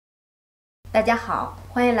大家好，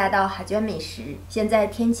欢迎来到海娟美食。现在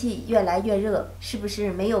天气越来越热，是不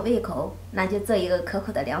是没有胃口？那就做一个可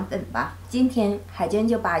口的凉粉吧。今天海娟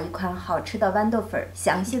就把一款好吃的豌豆粉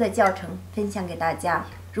详细的教程分享给大家。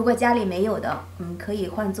如果家里没有的，我们可以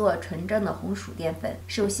换做纯正的红薯淀粉。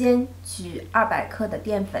首先取200克的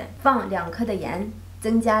淀粉，放2克的盐，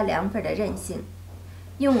增加凉粉的韧性。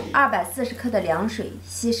用240克的凉水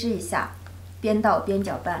稀释一下，边倒边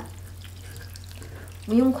搅拌。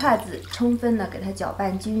我们用筷子充分的给它搅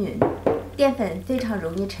拌均匀，淀粉非常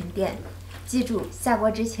容易沉淀。记住，下锅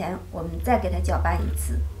之前我们再给它搅拌一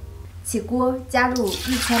次。起锅，加入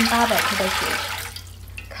1800克的水，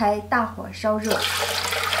开大火烧热。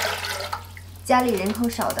家里人口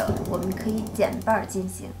少的，我们可以减半进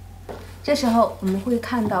行。这时候我们会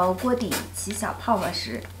看到锅底起小泡泡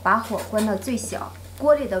时，把火关到最小。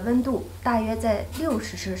锅里的温度大约在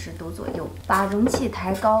60摄氏度左右，把容器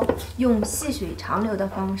抬高，用细水长流的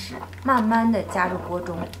方式慢慢的加入锅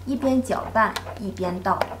中，一边搅拌一边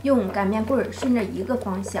倒，用擀面棍顺着一个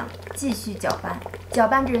方向继续搅拌，搅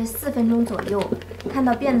拌至4分钟左右，看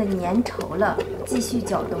到变得粘稠了，继续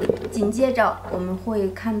搅动。紧接着我们会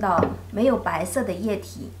看到没有白色的液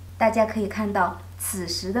体，大家可以看到此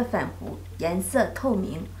时的粉糊颜色透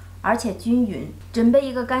明而且均匀。准备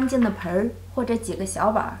一个干净的盆儿或者几个小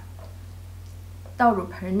碗，倒入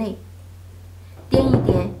盆内，颠一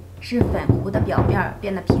颠，使粉糊的表面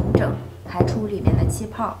变得平整，排出里面的气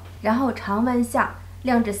泡，然后常温下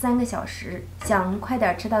晾至3个小时。想快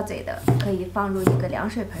点吃到嘴的，可以放入一个凉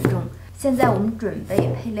水盆中。现在我们准备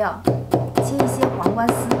配料，切一些黄瓜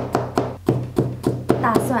丝，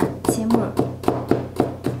大蒜切末，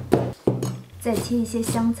再切一些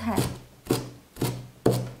香菜，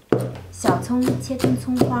小葱切成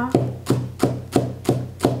葱花，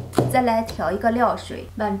再来调一个料水，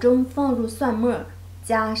碗中放入蒜末，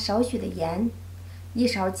加少许的盐，1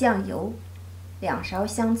勺酱油，2勺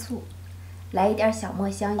香醋，来一点小磨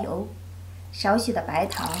香油，少许的白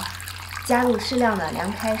糖，加入适量的凉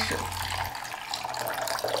开水，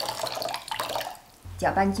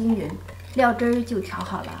搅拌均匀，料汁儿就调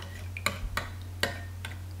好了。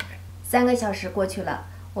3个小时过去了，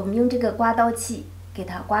我们用这个刮刀器给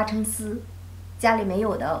它刮成丝。家里没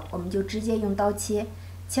有的，我们就直接用刀切，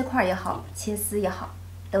切块也好，切丝也好，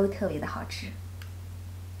都特别的好吃。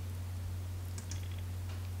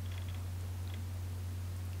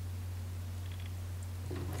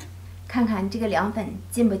看看这个凉粉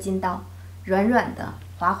劲不劲道，软软的，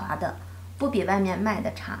滑滑的，不比外面卖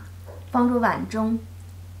的差。放入碗中，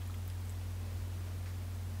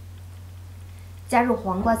加入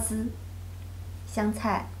黄瓜丝、香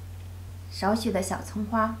菜，少许的小葱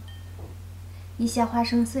花，一些花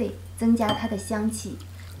生碎，增加它的香气。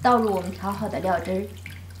倒入我们调好的料汁儿，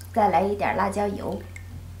再来一点辣椒油，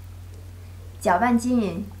搅拌均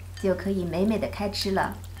匀，就可以美美的开吃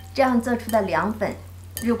了。这样做出的凉粉，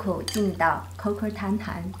入口劲道，口口弹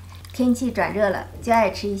弹。天气转热了，就爱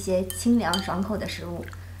吃一些清凉爽口的食物。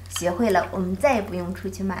学会了，我们再也不用出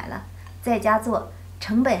去买了，在家做，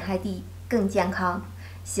成本还低，更健康。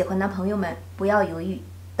喜欢的朋友们不要犹豫，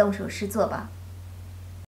动手试做吧。